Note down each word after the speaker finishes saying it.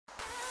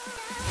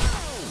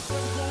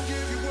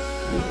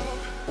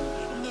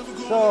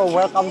So,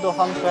 welcome to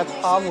Home Sweet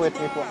Home with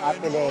me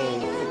today.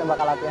 Kita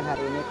bakal latihan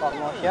hari ini core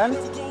motion.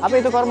 Apa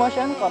itu core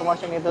motion? Core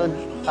motion itu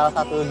salah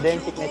satu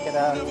dance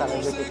signature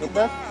sekaligus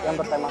fitness yang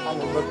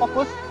bertemakan dan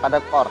berfokus pada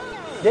core.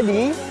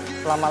 Jadi,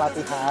 selama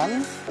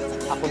latihan,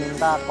 aku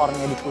minta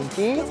core-nya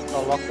dikunci,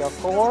 so lock your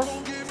core,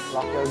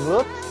 lock your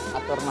glutes,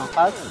 atur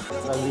nafas,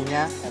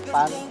 selebihnya have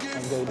fun,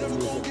 enjoy the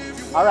music.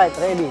 Alright,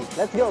 ready?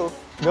 Let's go!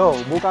 Go!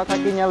 Buka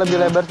kakinya lebih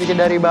lebar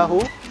sedikit dari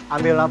bahu,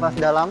 ambil nafas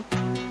dalam.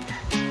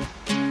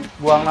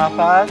 Buang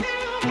nafas.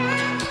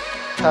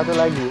 Satu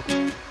lagi.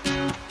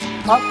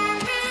 Up.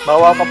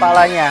 Bawa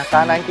kepalanya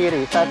kanan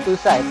kiri, satu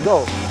side.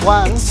 Go.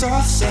 One.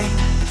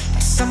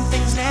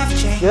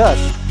 Good.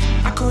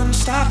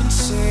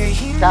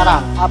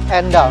 Sekarang up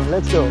and down.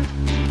 Let's go.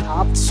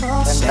 Up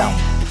and down.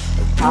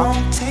 Up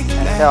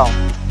and down.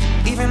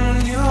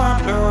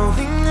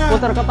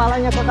 Putar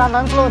kepalanya ke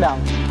kanan, slow down.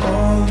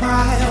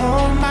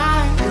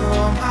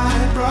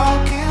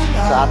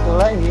 Satu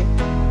lagi.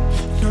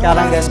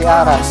 Sekarang ganti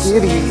arah,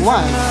 kiri,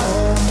 one.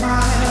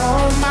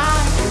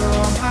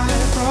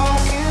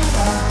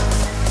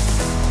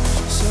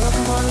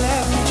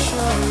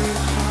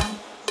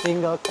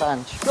 Single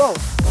crunch, go.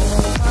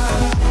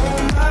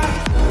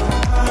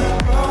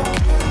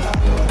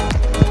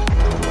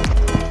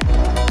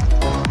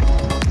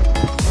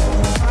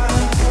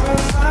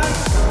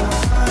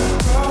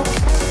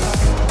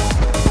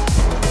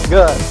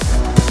 Good.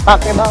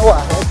 Pakai bawah,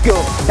 let's go,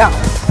 down.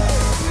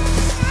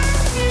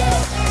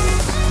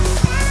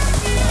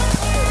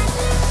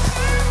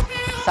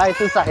 Side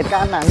to side,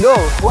 kanan, go,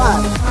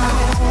 one.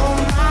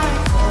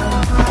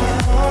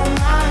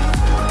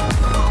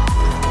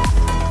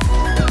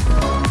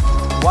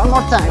 One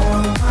more time.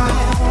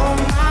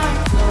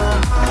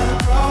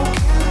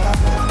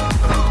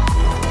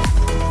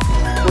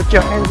 Put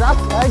your hands up,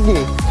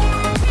 lagi.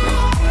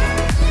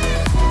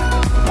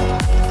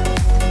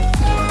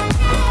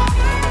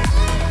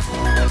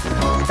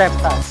 Step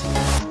touch.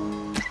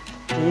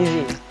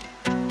 Easy.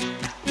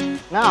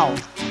 Now,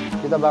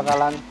 kita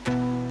bakalan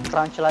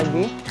crunch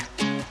lagi.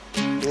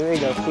 Here we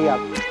go, siap.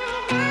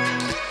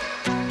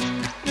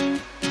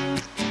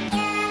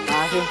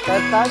 Masih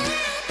step touch,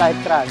 side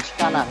crunch,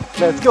 kanan.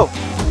 Let's go.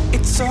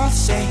 It's all the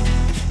same,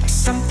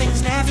 some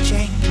things never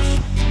change.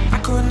 I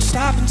couldn't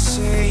stop and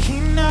say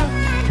no.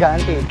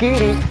 Ganti,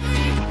 kiri.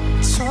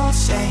 It's all the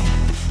same,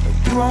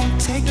 you won't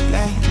take the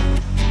blame.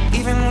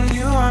 Even when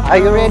you are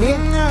you ready?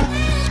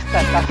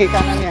 Step kaki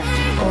kanannya.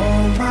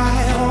 Oh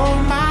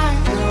my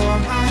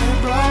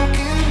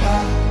broken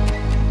love.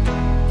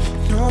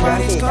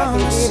 Ganti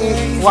kaki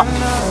kiri, wah.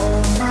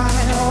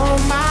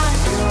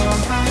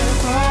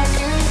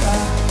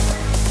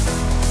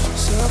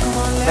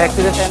 Back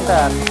to the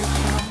center.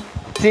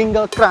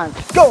 Single crunch,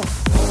 go.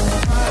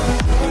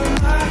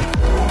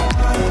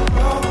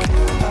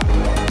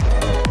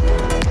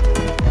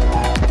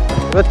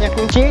 Glutnya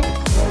kunci.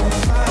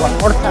 One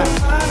more time.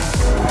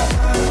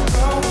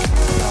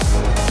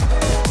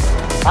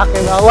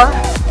 Pakai bawah.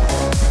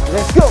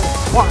 Let's go.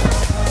 One.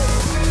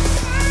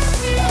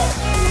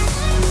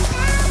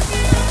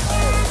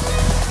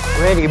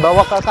 Ready,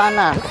 bawa ke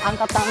kanan,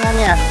 angkat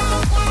tangannya.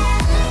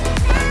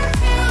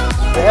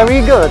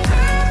 Very good.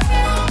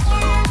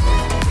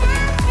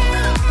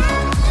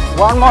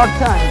 One more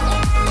time.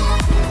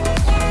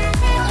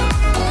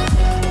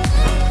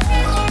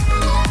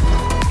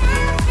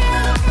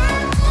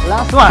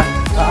 Last one.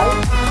 Right,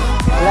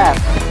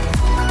 left.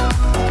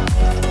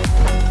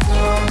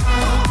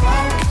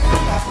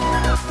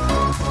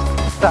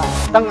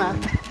 Tengah,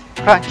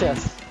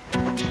 crunches.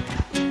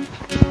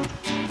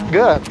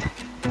 Good.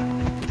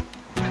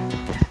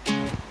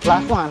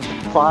 Last one.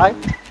 5,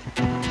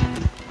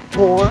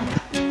 4,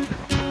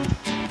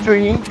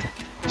 3,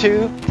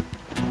 2,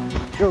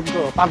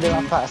 go. Ambil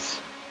nafas.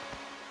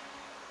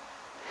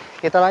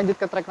 Kita lanjut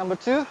ke track number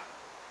 2.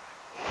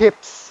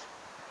 Hips.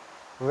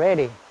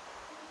 Ready.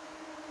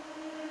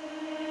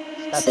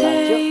 Step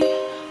lanjut.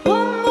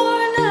 One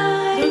more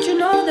night. Don't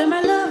you know that my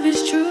love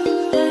is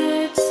true?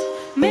 Let's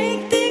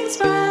make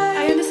things right.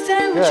 I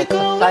understand what you're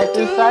going Side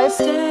to side.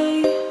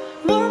 Stay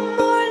one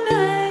more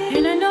night.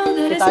 And I know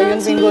that it's Ayun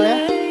not too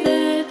pinggulnya.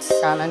 late.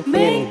 Kanan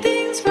Make kiri.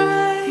 things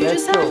right. You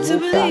Let's just have go, to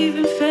buka. believe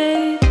in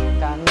fate.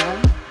 Kanan.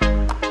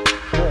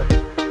 Good.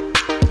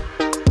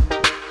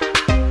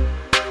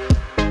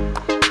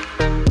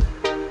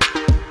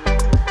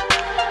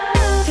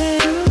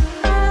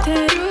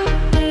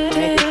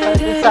 Make it side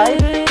to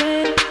side.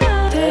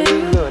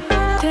 Very good.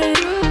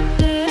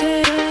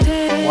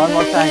 One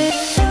more time.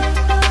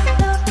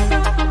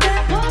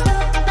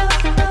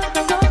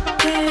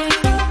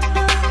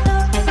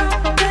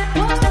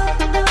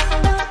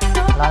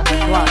 Last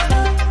one.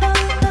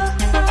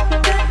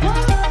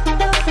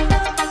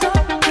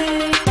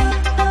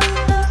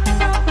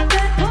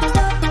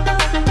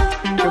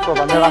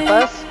 Cukup, ambil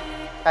nafas.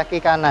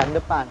 Kaki kanan,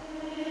 depan.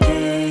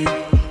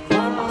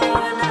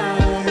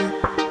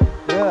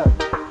 Good.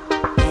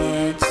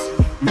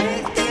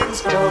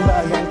 Coba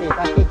ganti,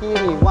 kaki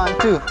kiri. 1,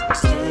 2.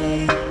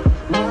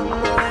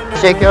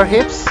 Shake your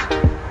hips.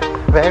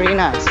 Very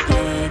nice.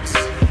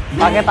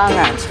 Pakai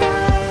tangan.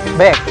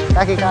 Back,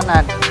 kaki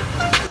kanan.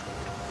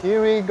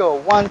 Here we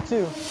go. 1,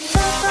 2.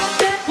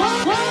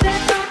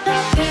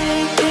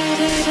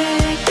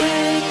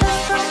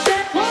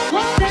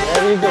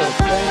 There we go.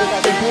 Then kita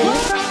kaki kiri.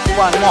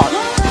 One more.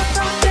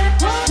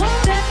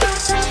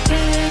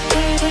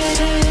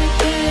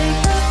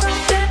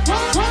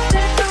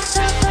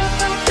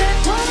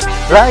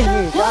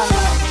 Lagi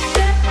kanan.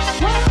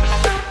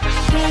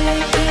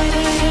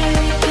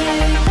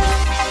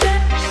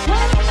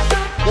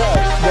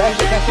 Good. Dan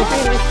kaki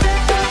kiri.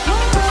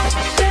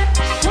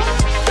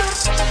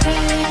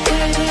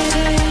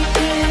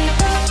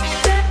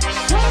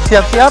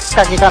 Siap-siap,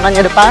 kaki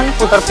kanannya depan,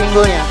 putar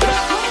pinggulnya.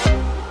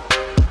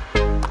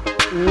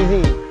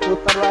 Easy,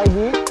 putar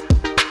lagi.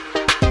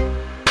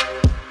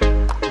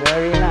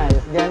 Very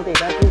nice, ganti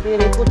kaki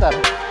kiri, putar.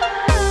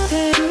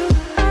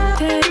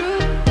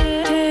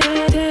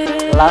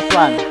 Last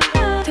one.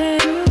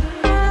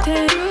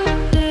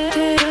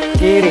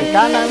 Kiri,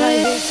 kanan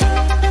lagi.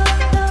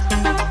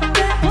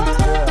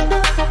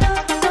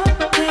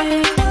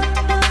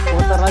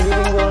 Putar lagi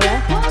pinggulnya.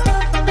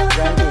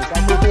 Ganti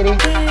kaki kiri.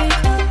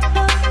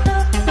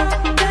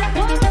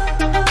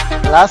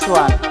 Last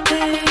one.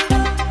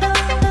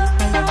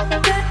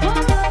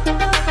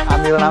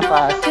 Ambil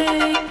nafas.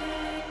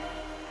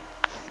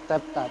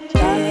 Step touch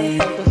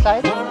kanan side to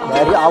side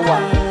dari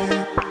awal.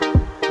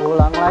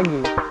 Ulang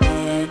lagi.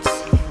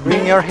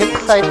 Bring your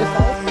hips side to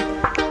side.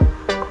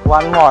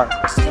 One more.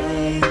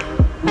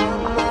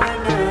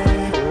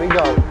 Here we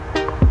go.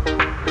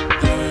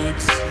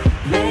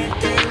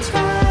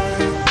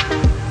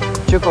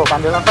 Cukup,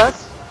 ambil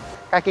nafas.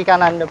 Kaki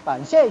kanan depan.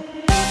 Shake.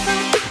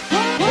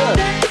 Good.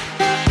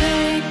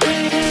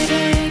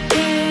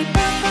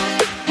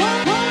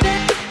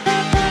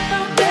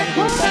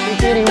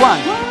 Kiri, one.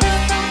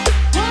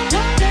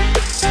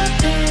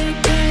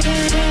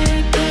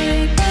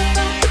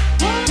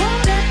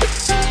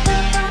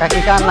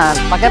 Kaki kanan,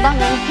 pakai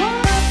tangan.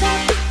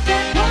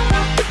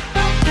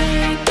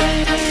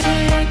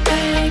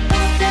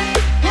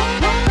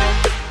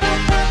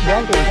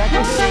 Ganti kaki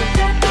kiri.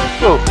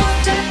 Tuh.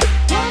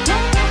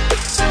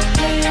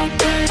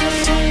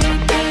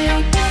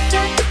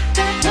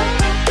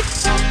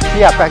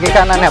 Siap, kaki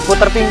kanannya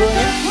putar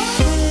pinggulnya.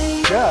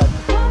 Good.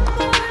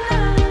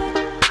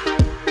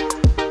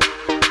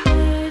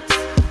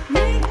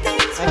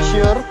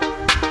 Sure,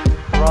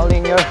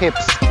 rolling your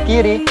hips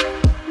kiri,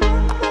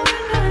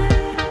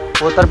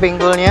 putar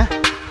pinggulnya.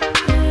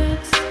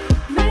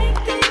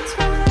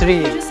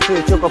 3,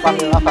 2, cukup,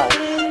 ambil nafas.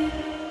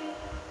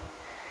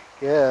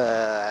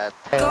 Good.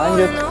 Oke,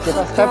 lanjut,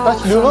 kita step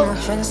touch dulu.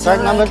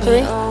 Start number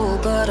 3.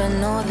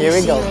 Here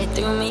we go.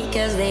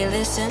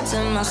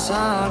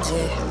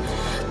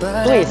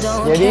 Twist,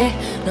 jadi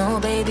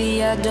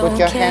put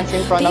your hands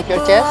in front of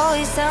your chest.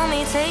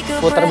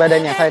 Putar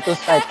badannya side to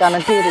side,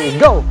 kanan kiri,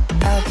 go.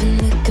 I've been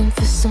looking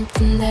for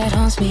something that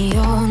haunts me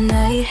all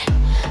night.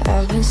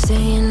 I've been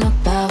staying up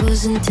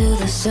hours until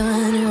the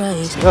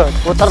sunrise. Good,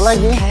 putar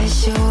lagi.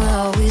 Casual,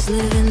 always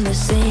living the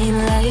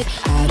same life.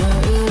 I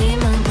don't really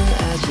remember,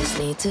 I just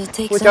need to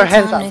take Put some your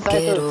hands time up, to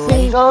side get to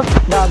away. single,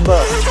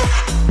 double.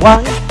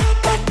 1.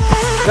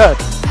 Good.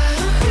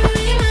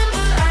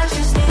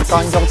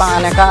 Tonjok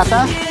tangannya ke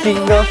atas,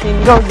 single,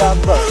 single,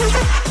 double.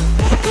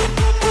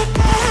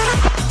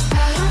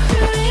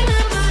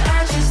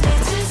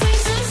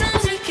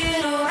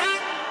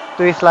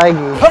 Twist lagi.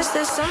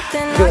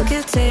 Good.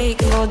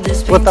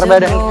 Putar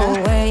badannya.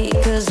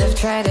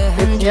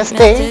 Hipsnya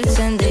stay.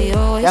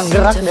 Yang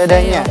gerak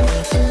dadanya.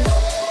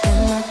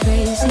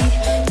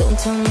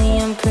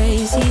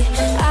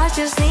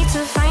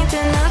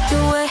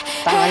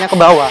 Tangannya ke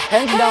bawah.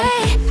 Hands down.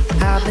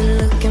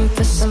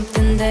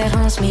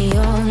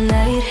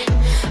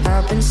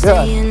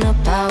 Good.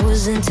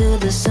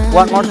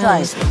 One more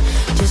time.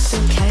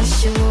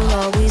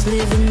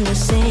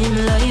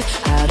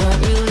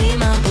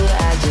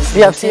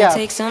 Siap-siap.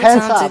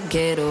 Hands up.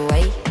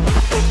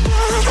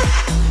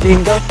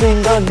 Single,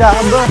 single,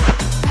 double.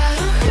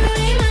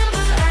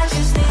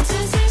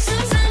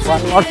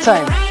 One more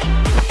time.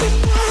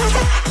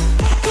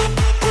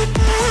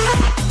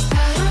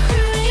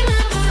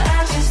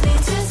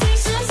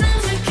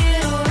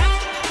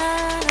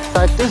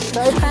 Side to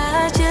side.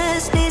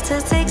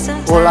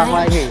 Ulang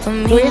lagi.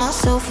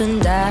 Twist.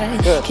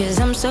 Good.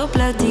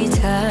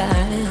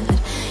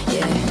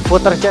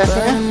 Putar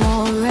chestnya.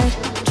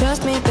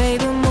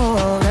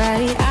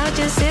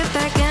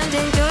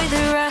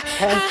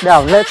 Hands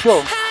down, let's go.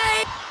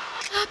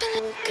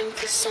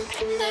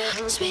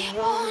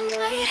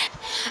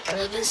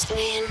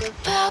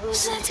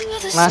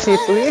 Masih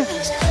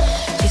twist.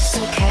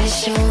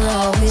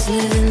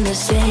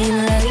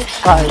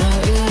 5,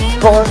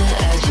 4,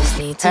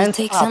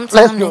 hands up,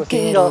 let's go.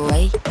 Single,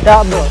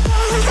 double.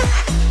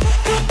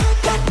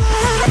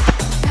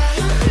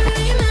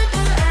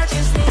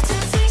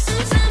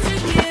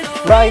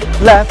 Right,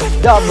 left,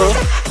 double.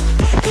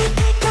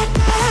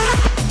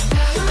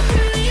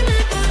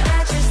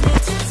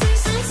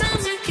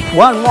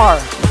 One more.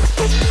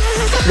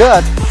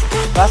 Good.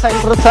 Rasain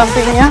perut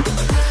sampingnya.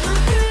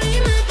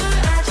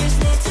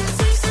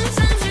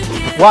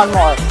 One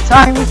more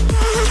time.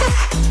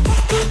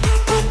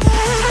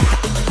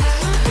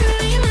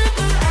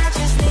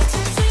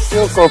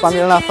 Cukup,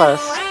 ambil nafas.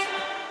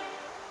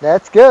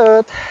 That's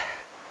good.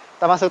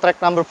 Kita masuk track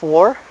number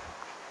 4.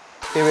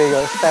 Here we go,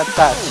 step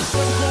touch.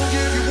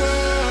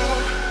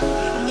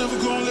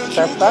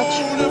 Step touch.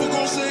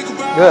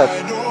 Good.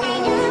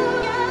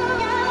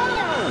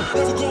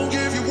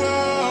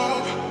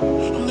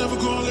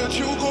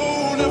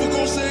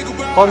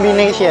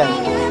 Combination.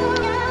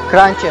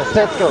 Crunches,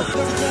 let's go.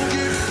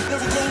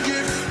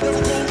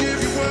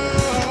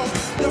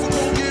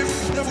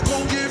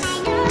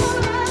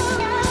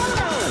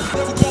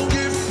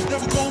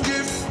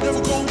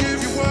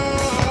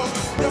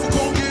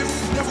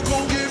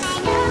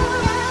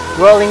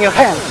 Rolling your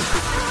hands.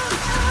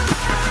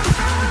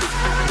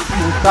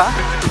 Buka.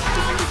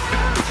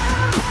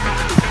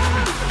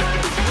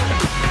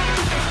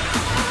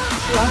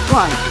 Last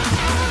one.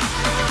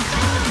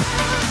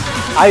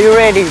 Are you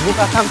ready?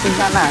 Buka samping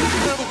kanan.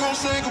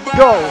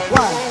 Go.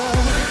 One.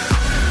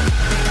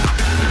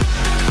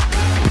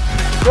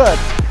 Good.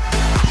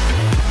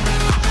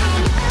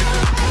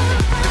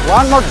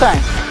 One more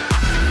time.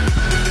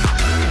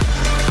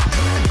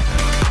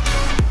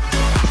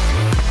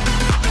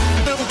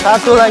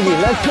 Satu lagi,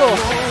 let's go.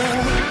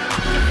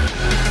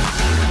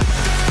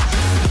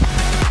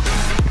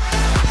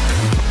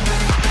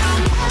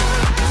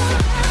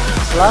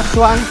 Last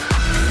one.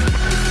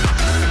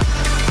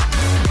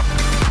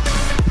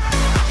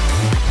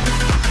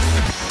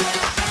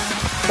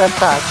 Step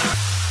touch.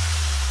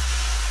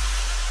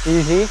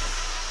 Easy.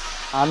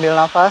 Ambil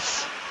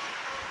nafas.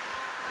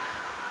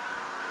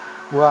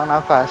 Buang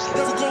nafas.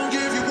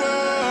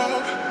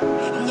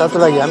 Satu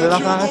lagi, ambil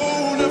nafas.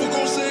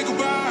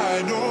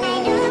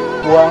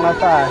 Buang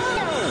nafas.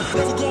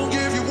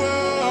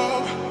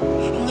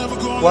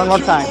 One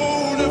more time.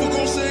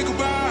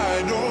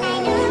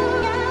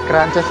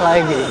 Crunches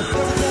lagi.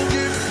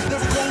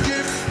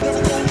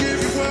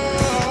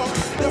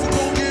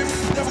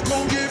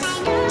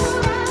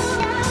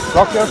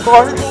 Lock your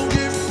core.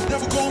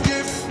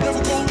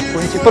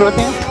 Kunci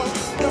perutnya.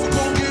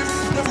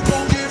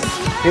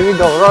 Here we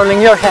go, rolling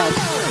your hands.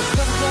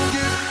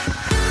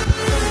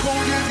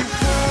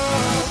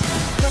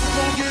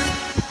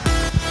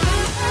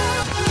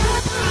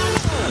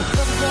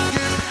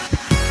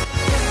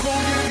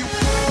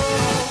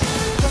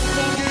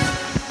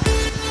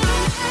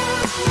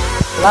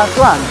 Last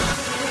one.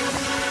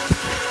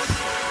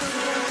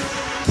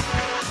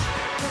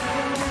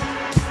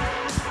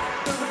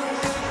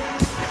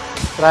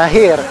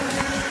 Terakhir.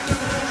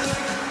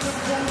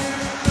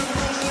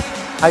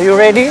 Are you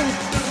ready?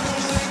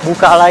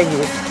 Buka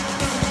lagi.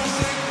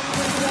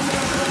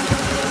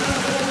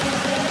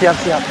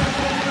 Siap-siap.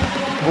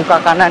 Buka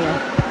kanannya.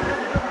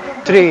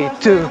 3,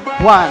 2,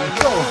 1,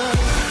 go.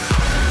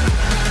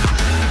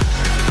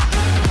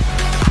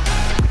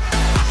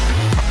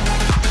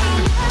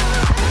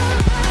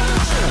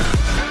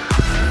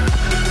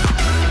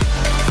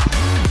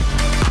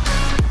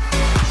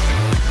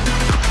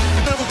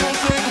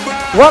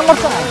 One more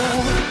time.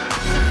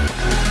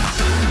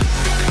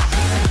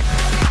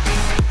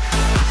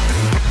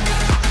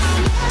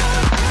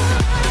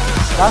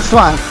 Last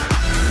one.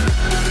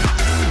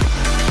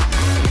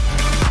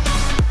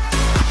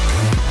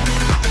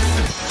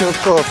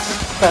 Cukup.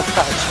 Step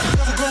touch.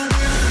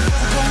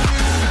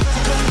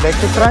 Back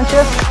to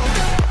crunches.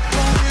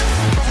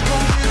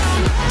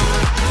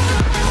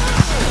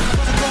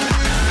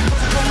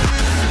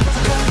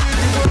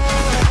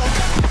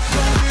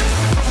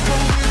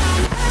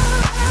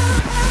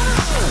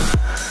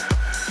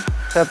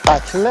 Step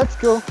touch, let's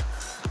go.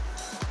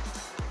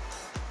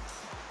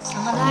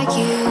 Someone like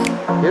you.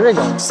 Here we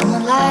go.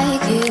 Someone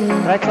like you.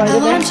 Right I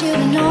side want again. you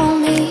to know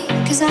me,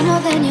 cause I know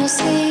then you'll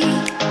see.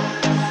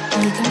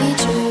 We can be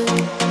true.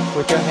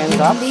 Put your hands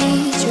We up. can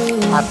be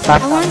true. Atas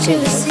I want samping. you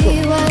to Let's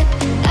see go. what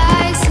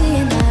I see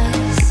in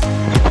us.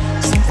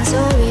 Something so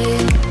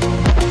real.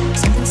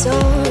 Something so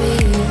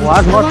real.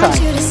 One more I want time.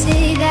 you to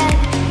see that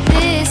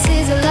this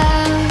is a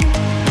love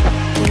that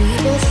we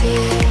both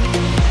feel.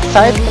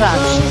 Side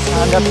crunch.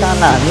 Hadap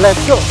kanan. Let's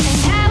go.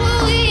 And how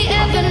will we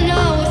ever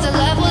know if the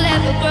love will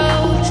ever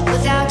grow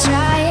without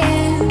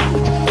trying,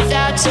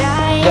 without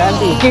trying?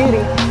 Ganti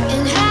kiri.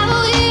 And how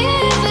will we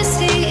ever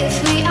see if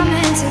we are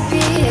meant to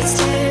be? It's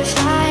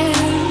terrifying,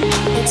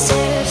 it's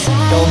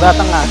terrifying. Coba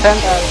tengah.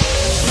 Center.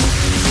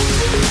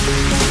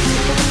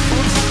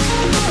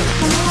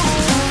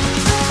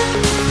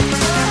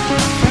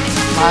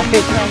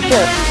 Masih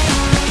crunches.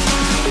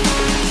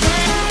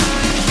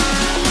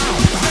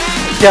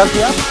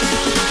 Siap-siap.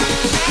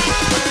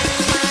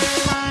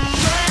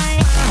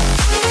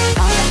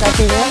 Angkat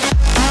kakinya.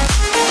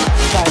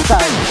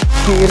 Side.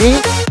 Kiri,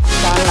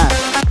 kanan.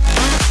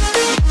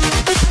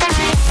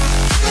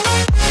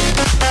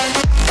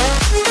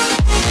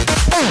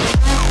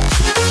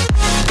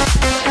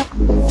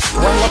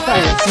 One more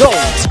time. Go.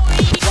 1,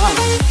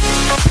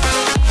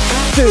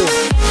 2,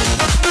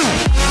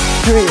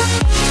 3,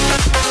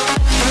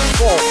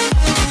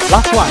 4.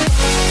 Last one.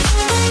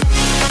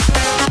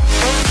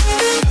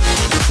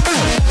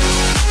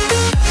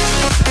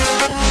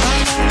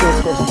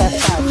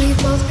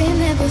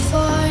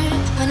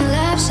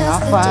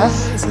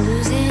 nafas.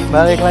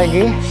 Balik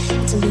lagi.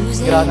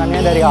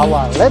 Gerakannya dari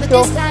awal. Let's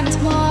go.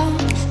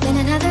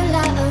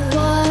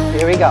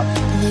 Here we go.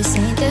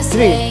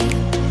 3,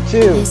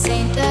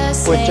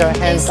 2, put your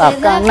hands up.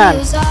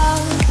 Kanan.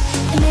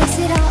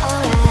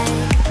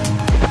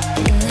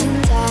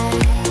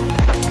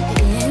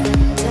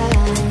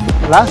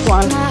 Last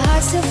one.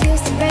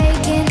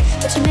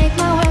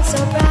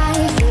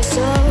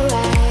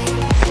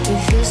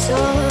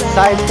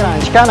 Side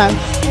crunch. Kanan.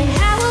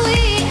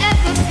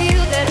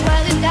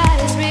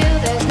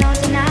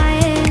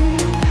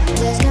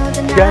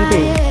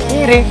 Ganti.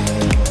 Kiri.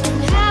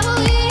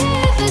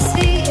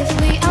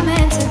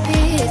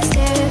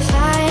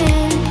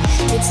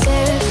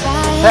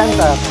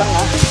 Center.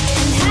 Tengah.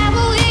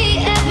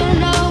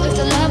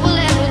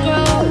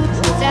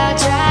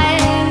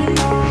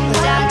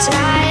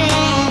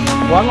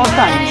 One more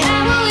time.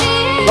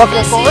 Lock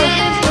your core.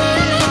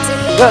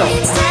 Go.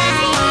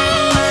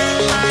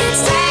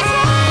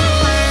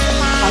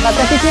 Angkat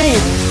kaki kiri.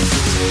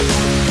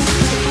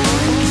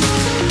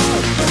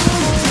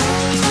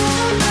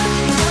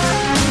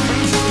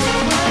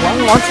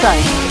 One more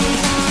time.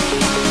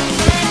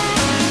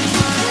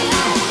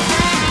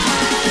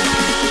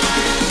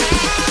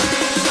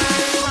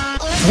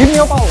 Give me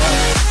your power.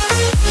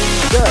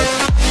 Good.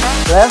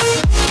 Left,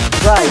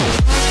 right.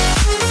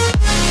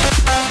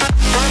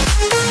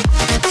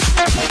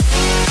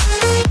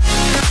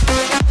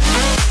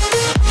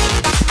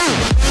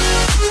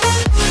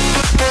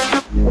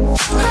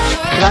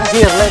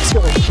 Terakhir, let's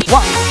go.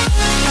 One.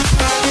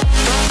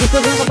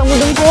 Ikutnya ketemu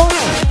dengkul.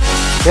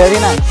 Very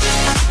nice.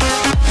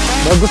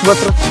 Bagus buat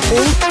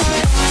rotating.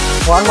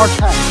 One more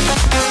time.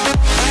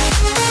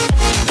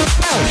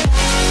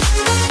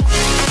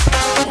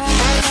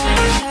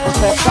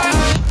 Step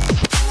crunch.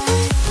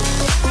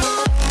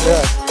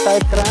 Good.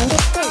 Side crunch.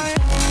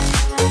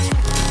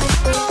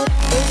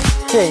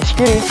 Change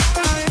kiri.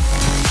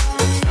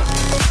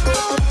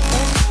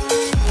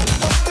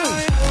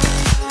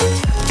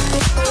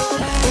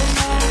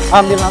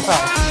 Ambil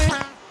nafas.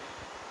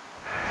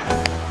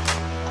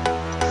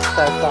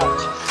 Step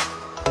touch.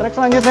 Track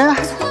selanjutnya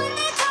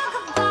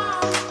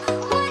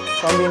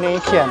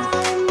combination.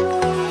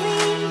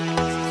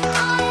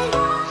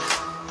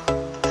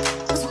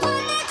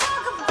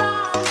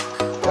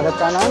 Hadap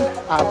kanan,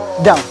 up,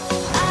 down.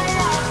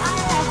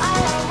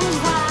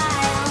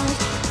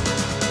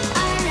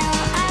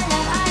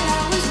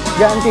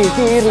 Ganti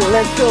kiri,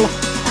 let's go.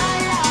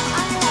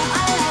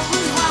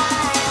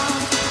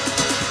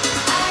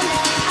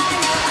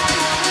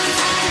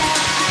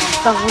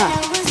 Tengah.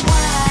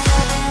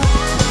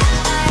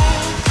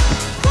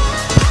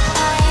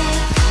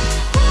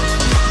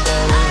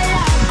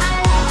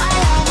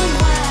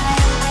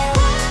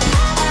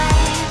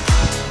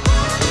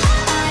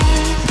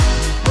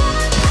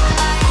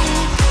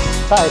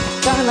 Side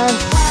kanan.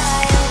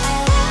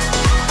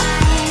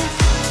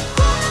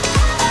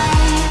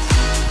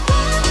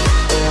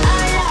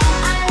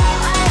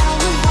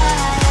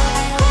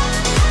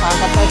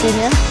 Angkat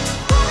kakinya.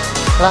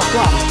 Last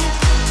one.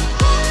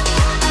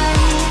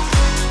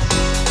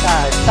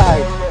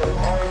 Side.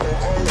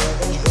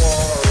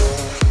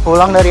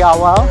 Pulang dari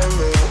awal.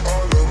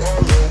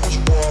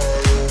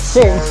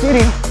 Change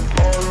kiri.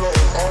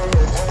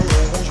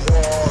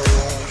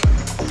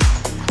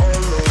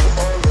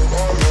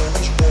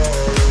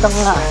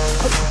 Tengah.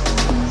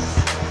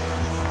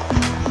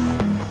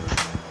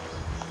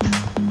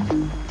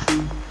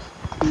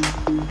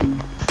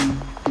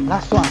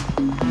 Last one.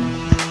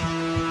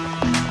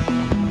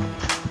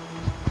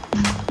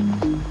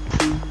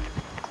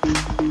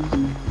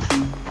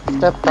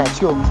 Step touch,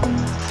 go.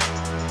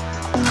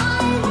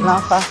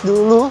 Nafas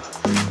dulu.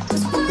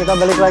 Kita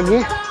balik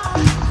lagi.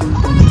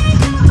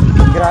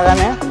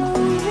 Gerakannya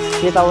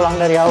kita ulang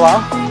dari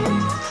awal.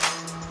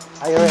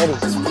 Are you ready?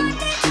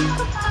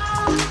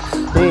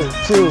 3,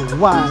 2,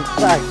 1,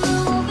 strike.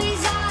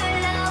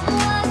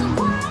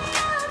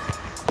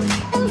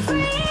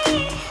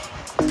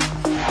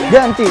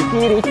 Ganti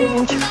kiri,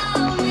 change.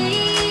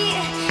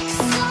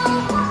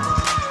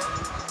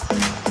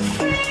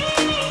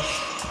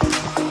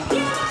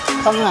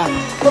 Tengah.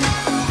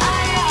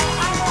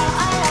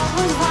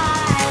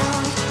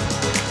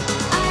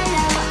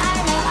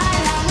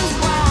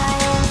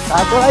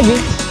 Satu lagi.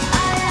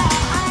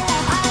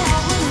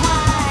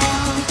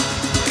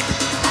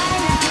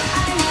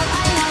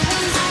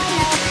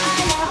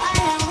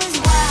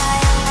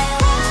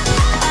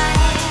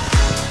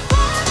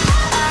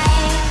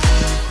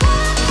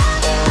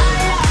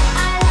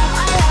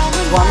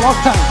 One more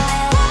time.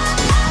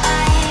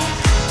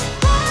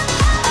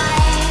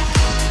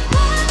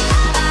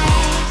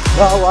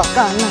 Bawah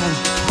kanan.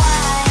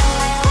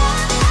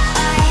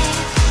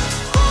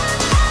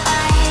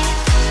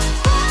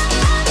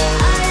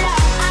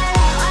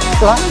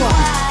 Last one.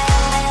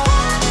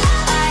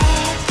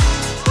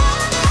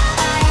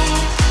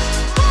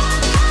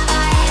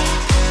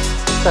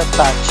 Step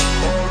touch.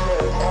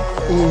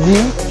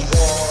 Easy.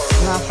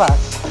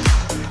 Nafas.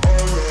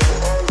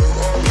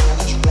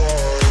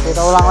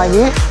 Kita ulang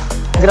lagi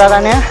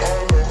gerakannya.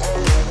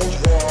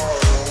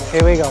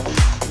 Here we go.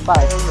 5,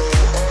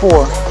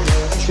 4,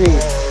 3.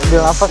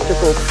 Ambil nafas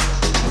cukup.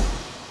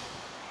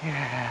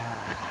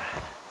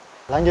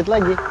 Lanjut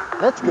lagi.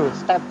 Let's go.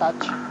 Step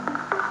touch.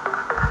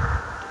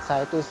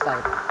 Side to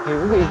side. Here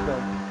we go.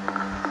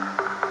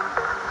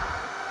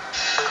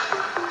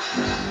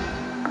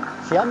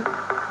 Siap?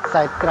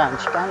 Side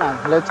crunch kanan.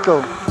 Let's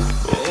go.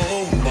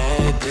 Oh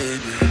my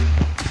baby,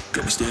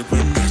 got me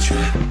staring at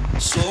you,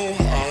 so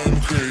I'm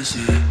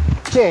crazy.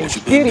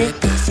 Change kiri.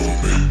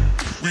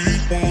 We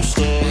won't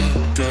stop,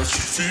 got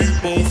your feet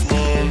both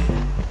locked.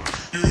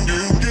 You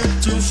get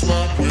to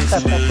fly with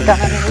Step me. touch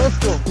kanan. Let's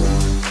go.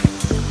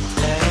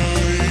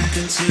 I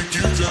can take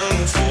you down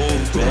for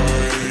a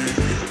ride.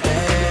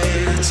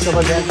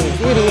 Coba ganti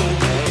kiri.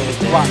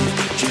 1,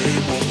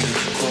 Jaywalking,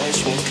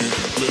 crosswalking,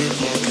 live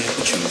like it,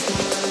 but you,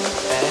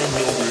 I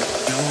know it.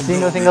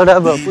 single, single,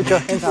 double. Put your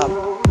hands up.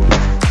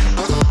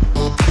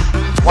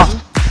 1.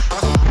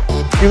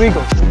 Here we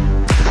go.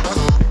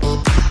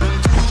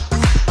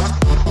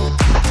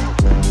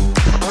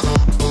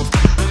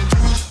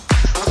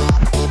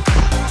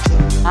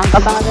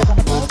 Angkat tangannya ke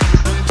atas.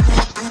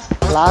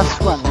 Last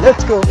one.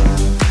 Let's go.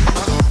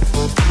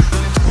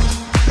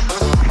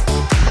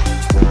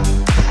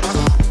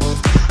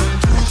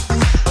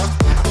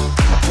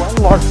 One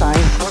more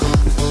time.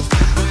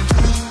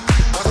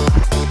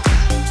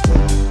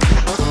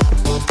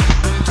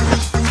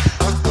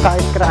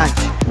 Side crunch.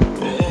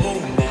 Oh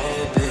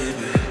my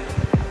baby,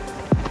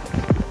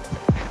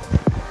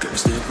 got me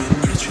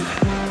staring at you.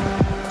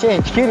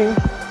 Change kiri.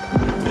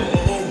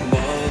 Oh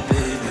my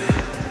baby,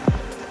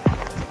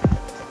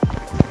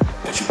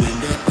 won't you bring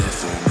that back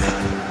for me?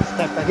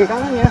 Step kaki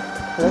kanannya.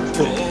 Let's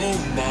go. Oh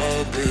my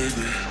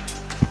baby,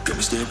 got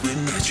me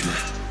staring at you,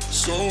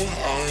 so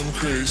I'm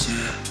crazy.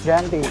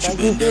 Ganti Won't you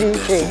kaki bring kiri.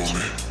 that back Change. for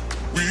me?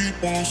 We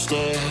won't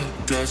stop,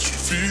 got your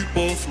feet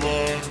both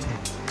locked.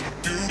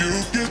 You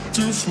get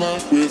to fly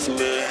with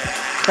me.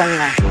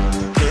 Tengah.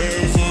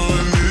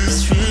 Heaven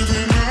is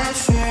really not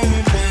far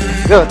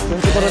away. Good.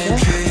 Kunci perutnya.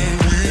 Can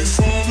we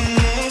fall in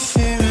love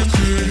for a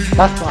day?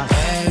 Last one.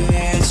 I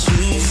want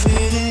to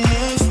fall in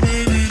love,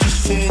 baby, just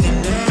for the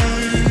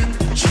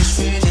night, just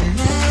for the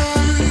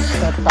night.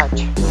 Step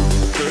touch.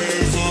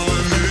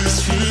 Heaven is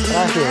really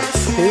Terakhir. not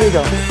far Here we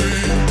go. away.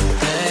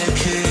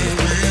 Can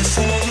we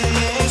fall in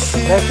love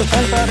for Back to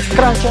center.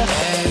 Crunch ya.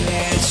 I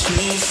want to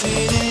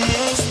fall in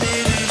love,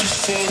 baby, just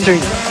for the 3.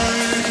 night,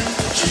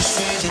 just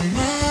for the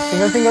night.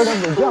 Single, single,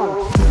 double. Jump.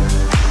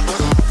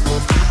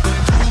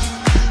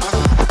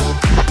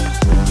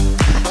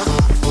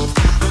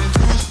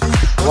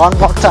 One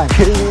more time.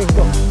 Here we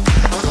go.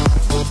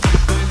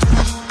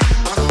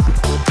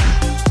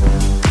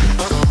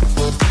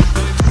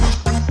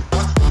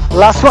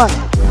 Last one.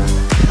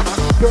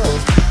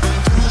 Good.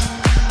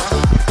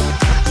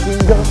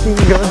 Single,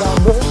 single,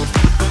 double.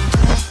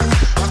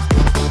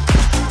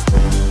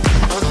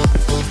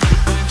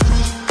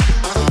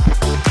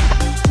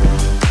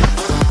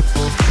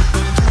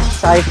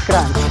 Side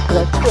crunch.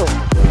 Let's go.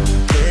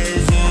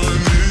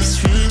 Heaven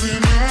is really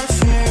not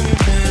far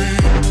away.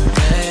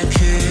 How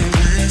can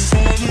we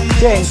fall in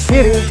love? Change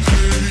kiri.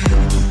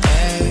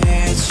 I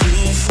want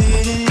to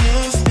fall in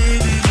love,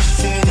 baby, just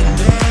for the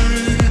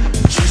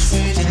night, just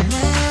for the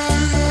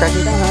night.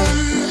 Kaki kanan.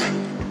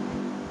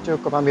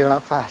 Cukup ambil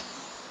nafas.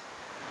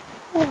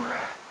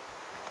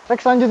 Track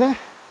selanjutnya.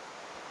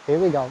 Here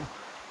we go.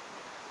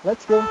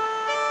 Let's go.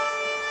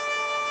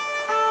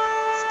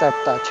 Step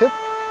touch it.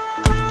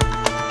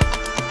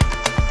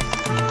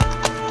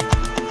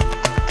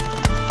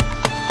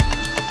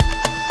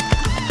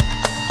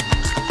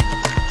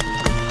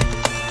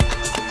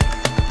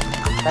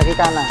 Kaki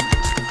kanan.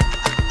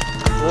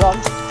 Belum.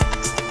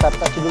 Step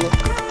touch dulu.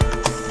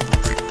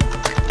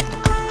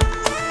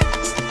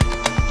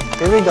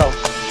 Here we go.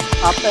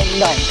 Up and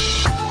down.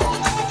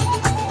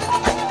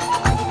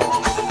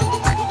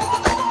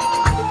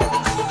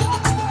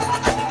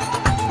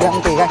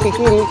 Ganti kaki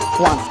kiri.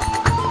 1.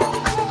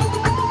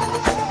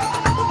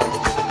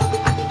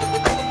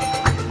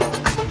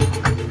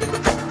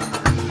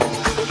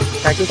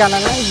 Kaki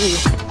kanan lagi.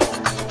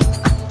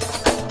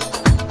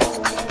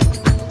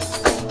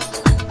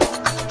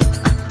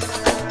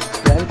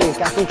 Ganti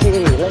kaki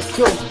kiri. Let's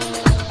go.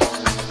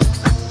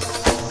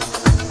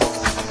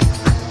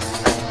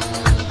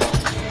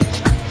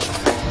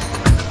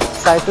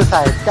 Side to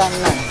side,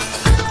 kanan.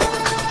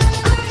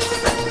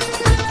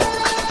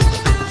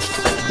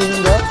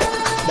 Single,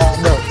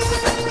 double.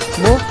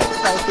 Move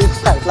side to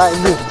side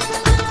lagi.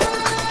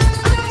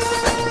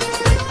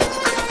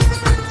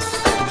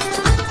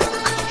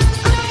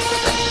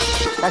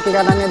 Kaki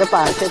kanannya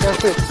depan, center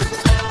fit.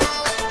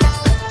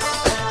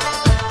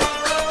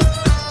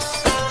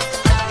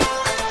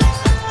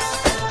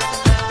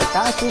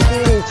 Kaki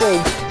kiri,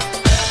 change.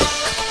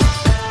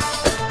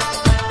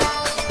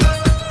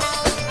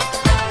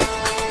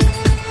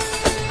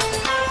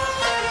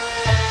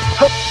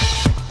 Hup.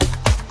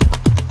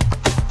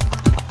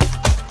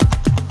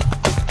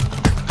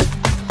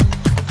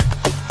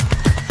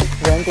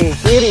 Ganti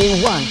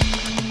kiri, 1.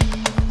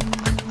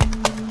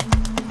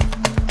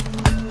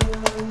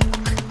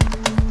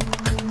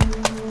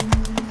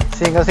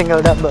 Single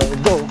double,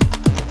 go.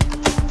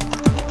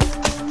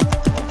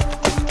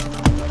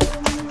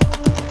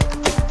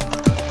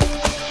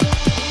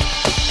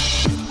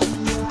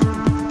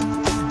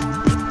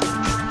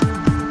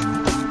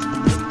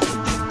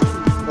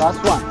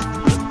 Last one.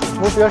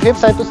 Move your hips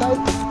side to side.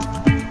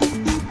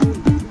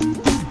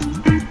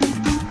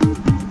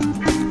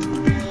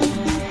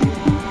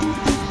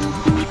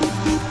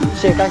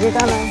 Shake kaki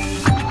kanan.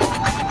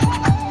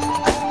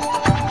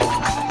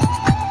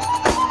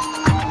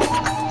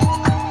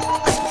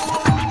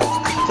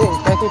 Shake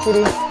kaki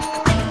kiri.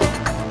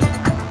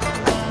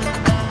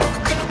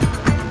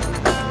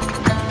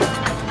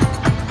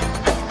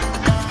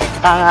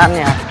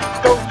 Tangannya.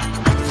 Go.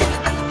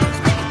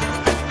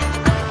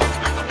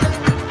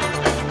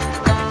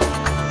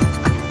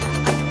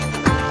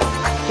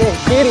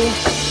 Kiri,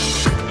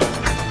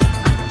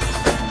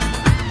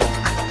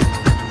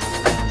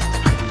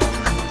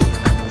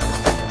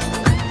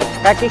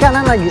 kaki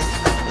kanan lagi,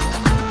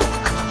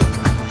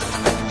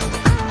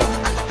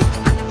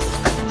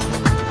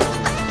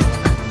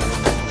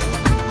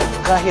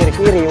 terakhir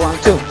kiri, 1,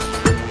 2.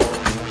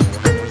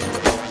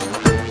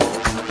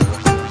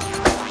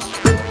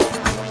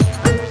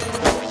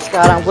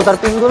 Sekarang putar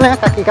pinggulnya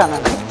kaki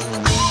kanan.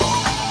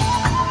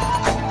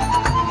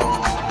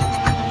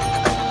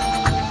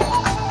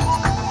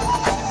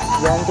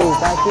 Ganti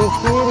kaki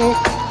kiri.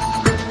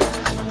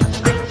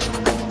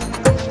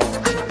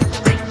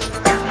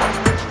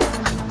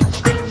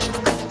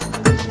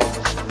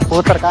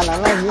 Putar kanan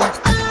lagi.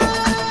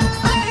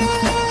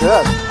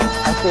 Good.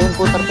 Pastiin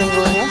putar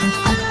pinggulnya.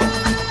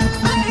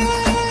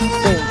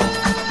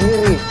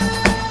 Kiri.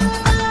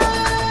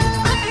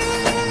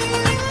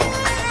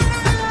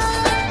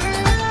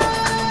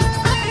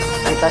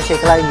 Kita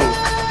shake lagi.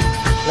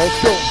 Let's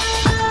go.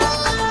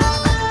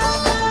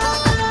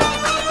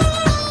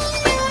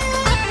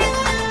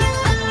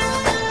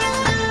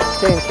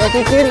 Change kaki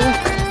kiri.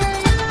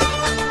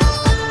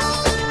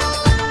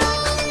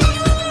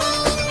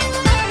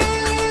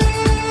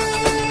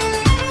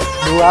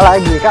 Dua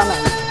lagi kanan.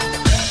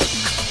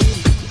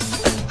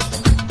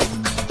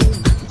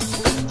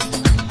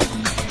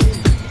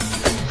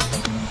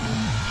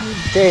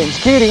 Change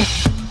kiri.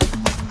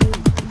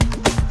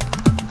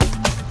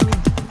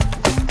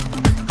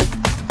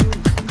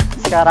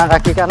 Sekarang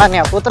kaki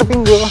kanannya putar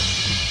pinggul.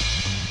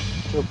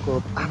 Cukup,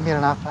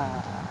 ambil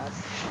nafas.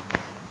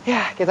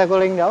 Ya, kita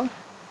cooling down.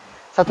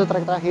 Satu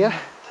track terakhir.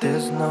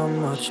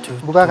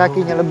 Buka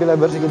kakinya lebih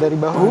lebar segi dari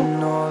bahu.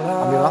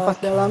 Ambil nafas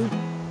dalam.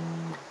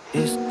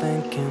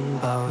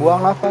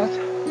 Buang nafas.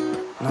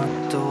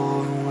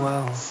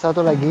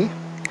 Satu lagi.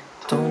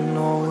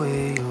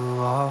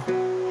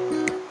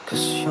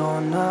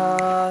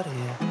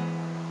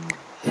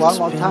 One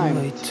more time.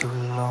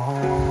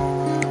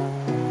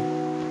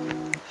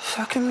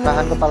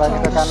 Tahan kepalanya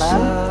ke kanan.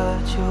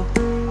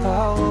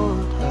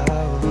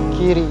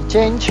 Kiri,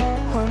 change.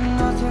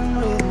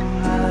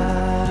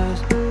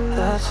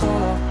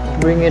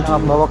 Bring it up,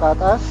 bawa ke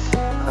atas.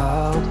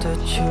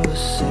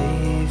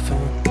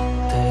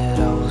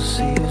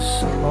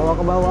 Bawa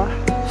ke bawah.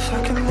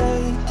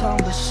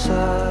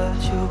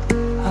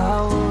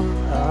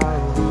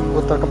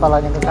 Putar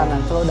kepalanya ke kanan,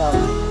 slow down.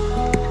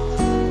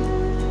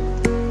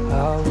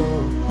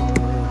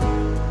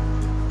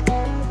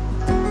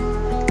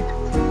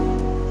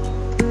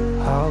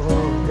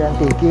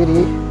 Ganti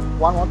kiri,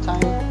 one more time.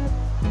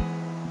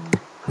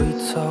 We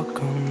talk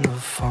on the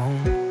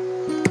phone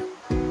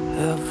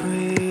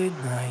every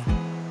night.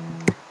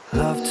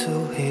 Love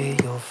to hear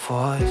your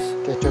voice.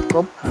 Oke,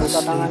 cukup. Buka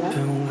tangannya.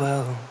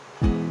 Well.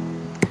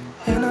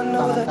 And I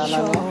know that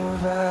you're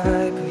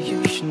right, but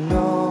you should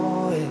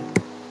know it.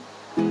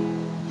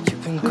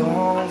 You've been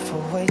gone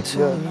for way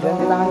too long.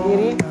 Ganti tangan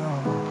kiri.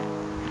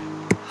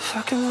 If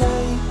I can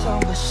lay down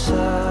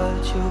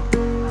beside you,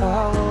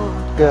 I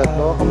would. Good,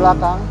 bawa ke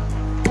belakang.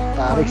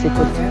 Tarik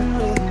sikutnya.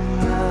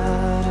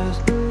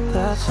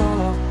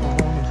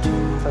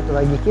 Satu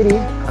lagi kiri.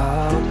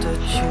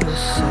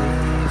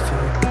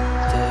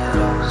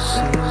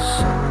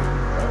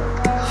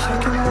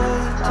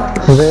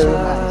 Very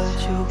nice.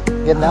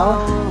 Get down.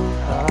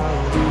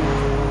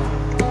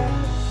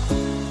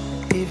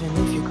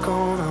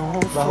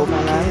 Bahu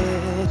kanan.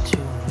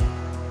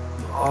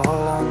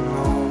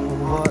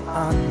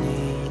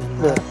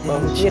 Good,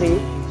 bahu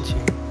kiri.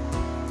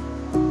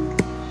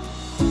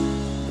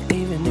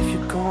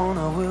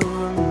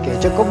 Oke,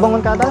 cukup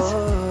bangun ke atas.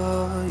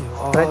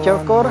 Stretch your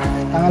core,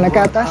 tangannya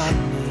ke atas.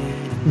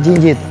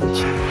 Jinjit.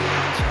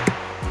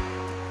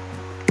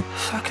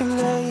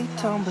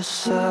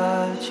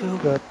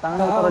 Good, tangan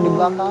taruh di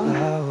belakang.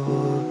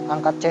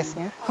 Angkat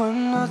chestnya. Good,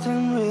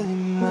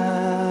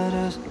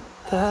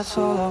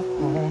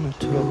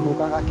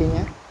 buka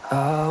kakinya.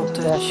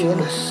 Chestin.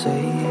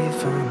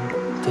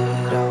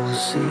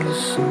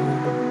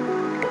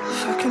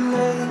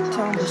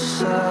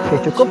 Oke,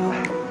 cukup.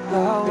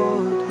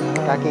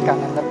 Kaki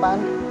kanan depan.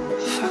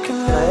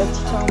 Stretch.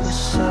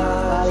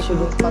 Tarik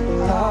ujung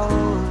sepatunya.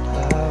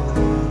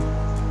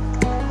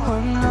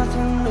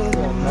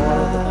 Bawa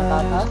lututnya ke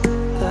atas.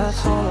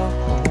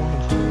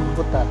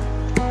 Putar.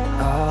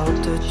 hope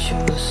that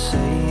you're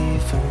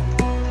safe and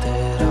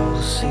that I'll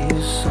see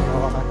you soon.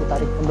 Bawa kaki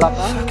tarik ke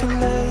belakang. If I could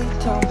lay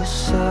down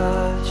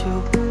beside you,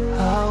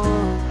 I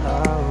would.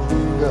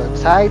 Good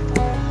side.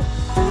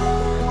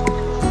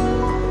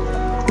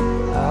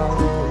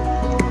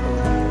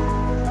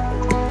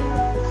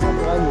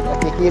 Satu lagi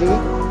kaki kiri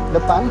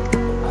depan.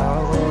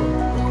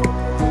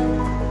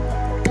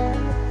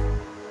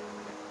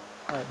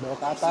 Alright, bawa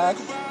ke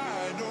atas.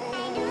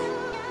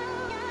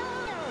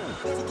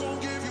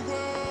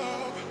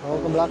 Bawa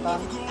ke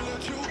belakang.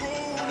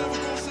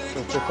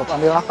 Cukup,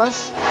 ambil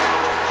nafas.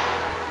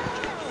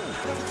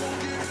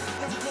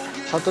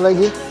 Satu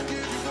lagi.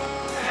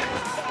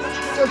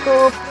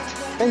 Cukup.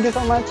 Thank you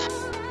so much.